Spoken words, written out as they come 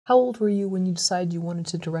How old were you when you decided you wanted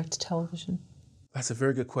to direct television? That's a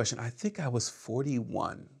very good question. I think I was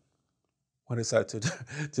 41 when I decided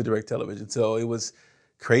to, to direct television. So it was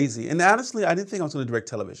crazy. And honestly, I didn't think I was going to direct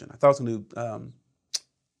television. I thought I was going to do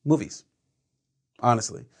movies,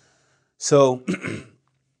 honestly. So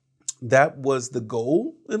that was the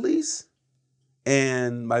goal, at least.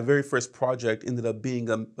 And my very first project ended up being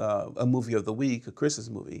a movie of the week, a Christmas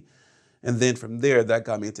movie. And then from there, that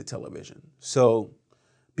got me into television. So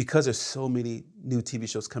because there's so many new TV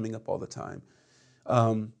shows coming up all the time,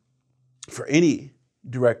 um, for any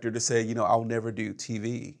director to say, I'll never do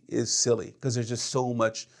TV is silly because there's just so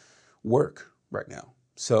much work right now.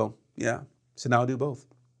 So yeah, so now I do both.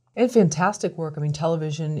 And fantastic work. I mean,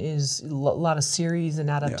 television is a lot of series and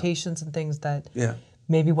Yeah, adaptations and things that yeah,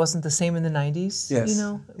 maybe wasn't the same in the 90s, yes,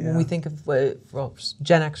 when we yeah. think of, well,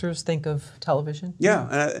 Gen Xers think of television. Yeah,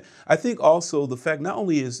 and I think also the fact not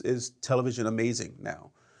only is television amazing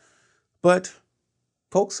now, but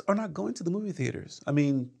folks are not going to the movie theaters. I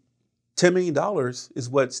mean, $10 million is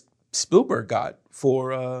what Spielberg got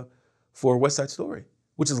for West Side Story,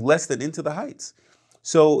 which is less than Into the Heights.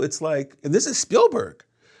 So it's like, and this is Spielberg.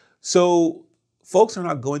 So folks are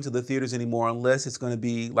not going to the theaters anymore unless it's going to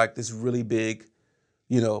be like this really big,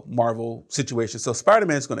 Marvel situation. So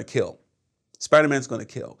Spider-Man's going to kill. Spider-Man's going to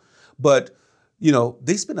kill. But,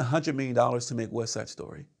 they spent $100 million to make West Side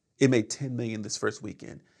Story. It made $10 million this first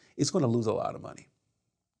weekend. It's going to lose a lot of money.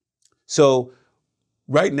 So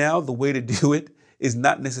right now, the way to do it is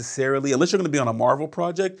not necessarily, unless you're going to be on a Marvel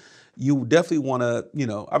project, you definitely want to,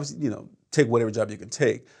 obviously, take whatever job you can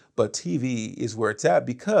take. But TV is where it's at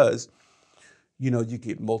because, you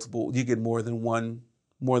get more than one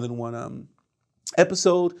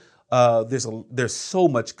episode. There's so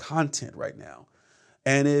much content right now.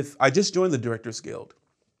 And if I just joined the Directors Guild,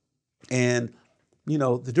 and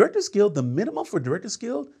the Directors Guild, the minimum for Directors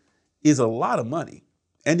Guild is a lot of money,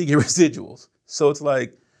 and you get residuals. So it's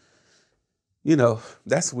like,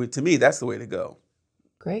 to me, that's the way to go.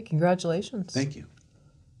 Great, congratulations. Thank you.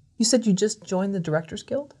 You said you just joined the Directors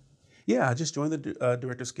Guild? Yeah, I just joined the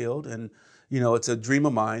Directors Guild, and it's a dream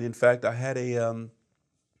of mine. In fact, I had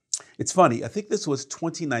it's funny. I think this was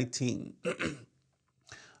 2019.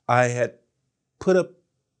 I had put a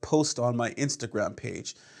post on my Instagram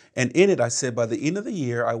page, and in it I said by the end of the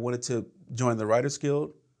year I wanted to join the Writers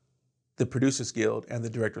Guild, the Producers Guild, and the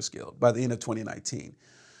Directors Guild by the end of 2019.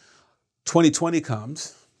 2020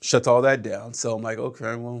 comes, shuts all that down. So I'm like,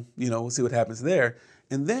 okay, well, we'll see what happens there.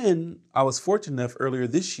 And then I was fortunate enough earlier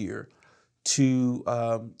this year to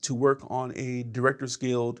work on a Directors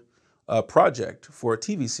Guild project for a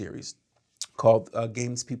TV series called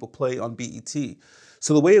Games People Play on BET.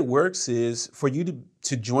 So the way it works is for you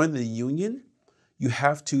to join the union, you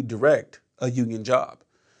have to direct a union job.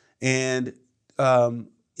 And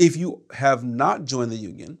if you have not joined the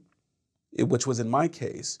union, which was in my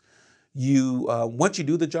case, you once you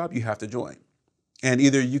do the job, you have to join. And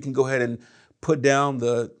either you can go ahead and put down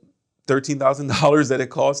the $13,000 that it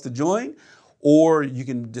costs to join, or you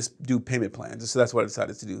can just do payment plans. So that's what I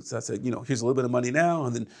decided to do. So I said, here's a little bit of money now,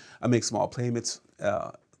 and then I make small payments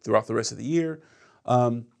throughout the rest of the year.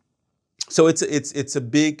 So it's a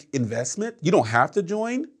big investment. You don't have to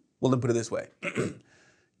join. Well, let me put it this way.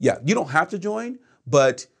 Yeah, you don't have to join,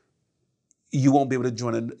 but you won't be able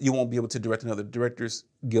to you won't be able to direct another Directors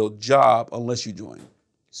Guild job unless you join.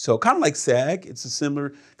 So kind of like SAG, it's a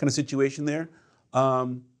similar kind of situation there.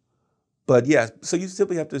 But yeah, so you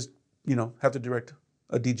simply have to direct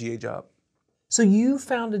a DGA job. So you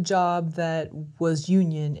found a job that was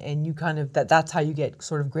union, and you kind of that's how you get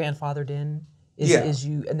sort of grandfathered in. Yeah.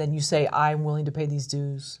 And then you say, I'm willing to pay these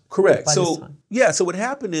dues. Correct. By this So time. yeah, so what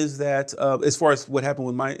happened is that as far as what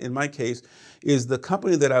happened in my case is the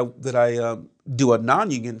company that I do a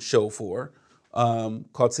non-union show for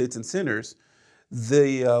called Saints and Sinners.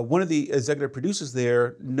 One of the executive producers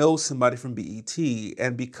there knows somebody from BET,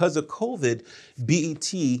 and because of COVID,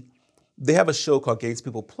 BET, they have a show called Games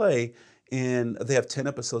People Play, and they have 10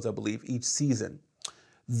 episodes, I believe, each season.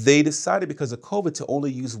 They decided because of COVID to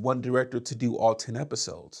only use one director to do all 10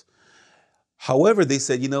 episodes. However, they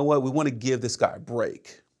said, you know what, we want to give this guy a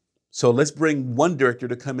break. So let's bring one director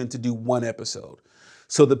to come in to do one episode.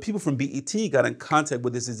 So the people from BET got in contact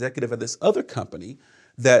with this executive at this other company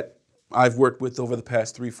that I've worked with over the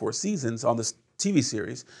past 3-4 seasons on this TV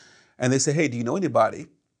series. And they said, hey, do you know anybody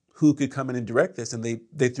who could come in and direct this? And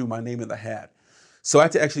they threw my name in the hat. So I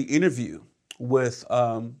had to actually interview with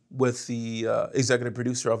the executive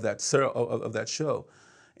producer of that show.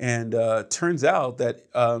 And turns out that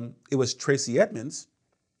it was Tracy Edmonds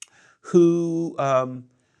who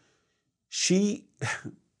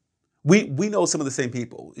We know some of the same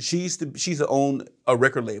people. She's to own a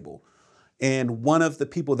record label. And one of the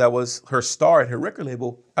people that was her star at her record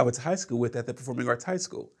label, I went to high school with at the Performing Arts High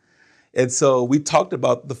School. And so we talked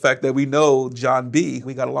about the fact that we know John B.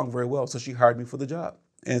 We got along very well. So she hired me for the job.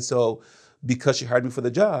 And so because she hired me for the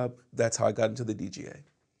job, that's how I got into the DGA.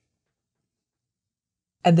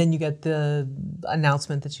 And then you get the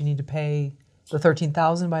announcement that you need to pay the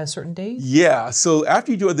 $13,000 by a certain date? Yeah. So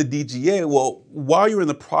after you join the DGA, well, while you're in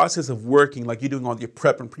the process of working, like you're doing all your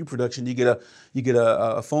prep and pre-production, you get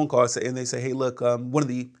a phone call and they say, hey, look, one of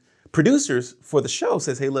the producers for the show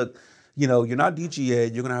says, hey, look, you're not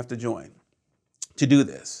DGA, you're gonna have to join to do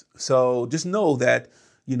this. So just know that,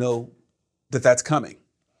 that's coming.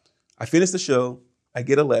 I finish the show, I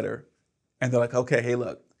get a letter, and they're like, okay, hey,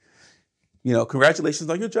 look, congratulations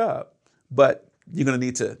on your job, but you're gonna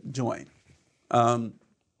need to join.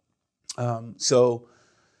 So,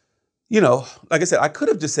 like I said, I could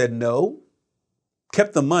have just said no,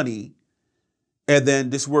 kept the money, and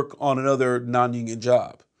then just work on another non-union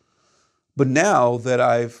job. But now that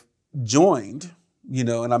I've joined,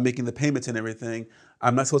 and I'm making the payments and everything,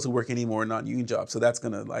 I'm not supposed to work any more non-union jobs. So that's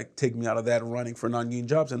going to take me out of that running for non-union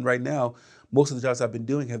jobs. And right now, most of the jobs I've been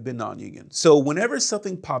doing have been non-union. So whenever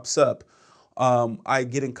something pops up, I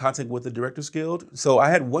get in contact with the Directors Guild. So I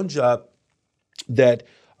had one job that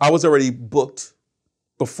I was already booked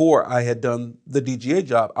before I had done the DGA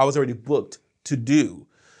job. I was already booked to do.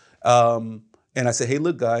 And I said, hey,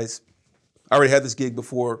 look, guys, I already had this gig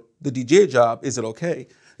before the DGA job. Is it okay?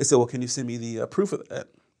 They said, well, can you send me the proof of that?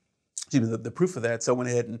 Excuse me, the proof of that. So I went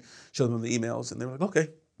ahead and showed them the emails, and they were like, okay,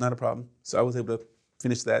 not a problem. So I was able to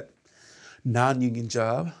finish that non-union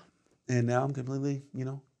job, and now I'm completely,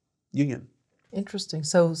 union. Interesting.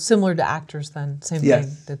 So similar to actors then, same Yes.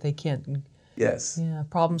 thing, that they can't. Yes. Yeah,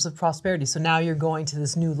 problems of prosperity. So now you're going to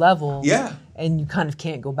this new level. Yeah. And you kind of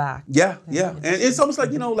can't go back. Yeah, yeah. And it's almost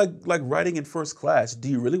like, like writing in first class. Do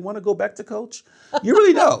you really want to go back to coach? You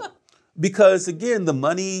really don't. Because again, the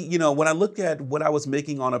money, when I look at what I was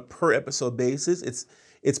making on a per episode basis,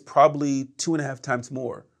 it's probably 2.5 times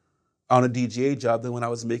more on a DGA job than when I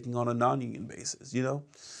was making on a non-union basis,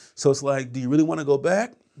 So it's like, do you really want to go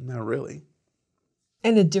back? Not really.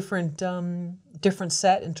 And a different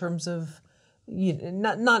set in terms of,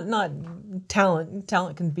 not talent.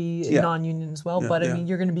 Talent can be non-union as well, but I mean,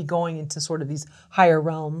 you're going to be going into sort of these higher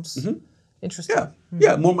realms. Mm-hmm. Interesting. Yeah,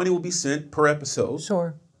 yeah. More money will be sent per episode.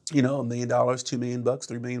 Sure. $1 million, $2 million,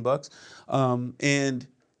 $3 million, and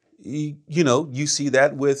you see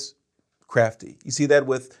that with Crafty. You see that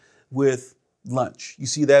with lunch. You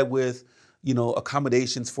see that with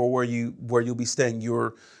accommodations for where you'll be staying.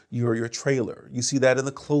 Your trailer. You see that in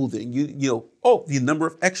the clothing. The number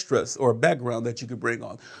of extras or background that you could bring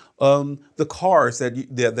on, the cars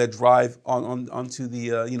that drive onto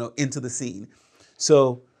the into the scene.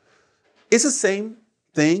 So it's the same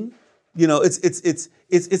thing. It's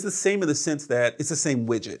the same in the sense that it's the same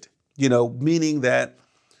widget. Meaning that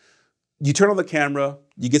you turn on the camera,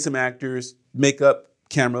 you get some actors, makeup,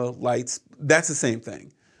 camera, lights. That's the same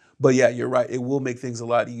thing. But yeah, you're right. It will make things a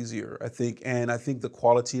lot easier, I think, and I think the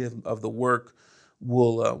quality of the work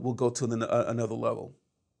will go to another level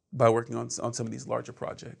by working on some of these larger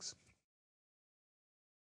projects.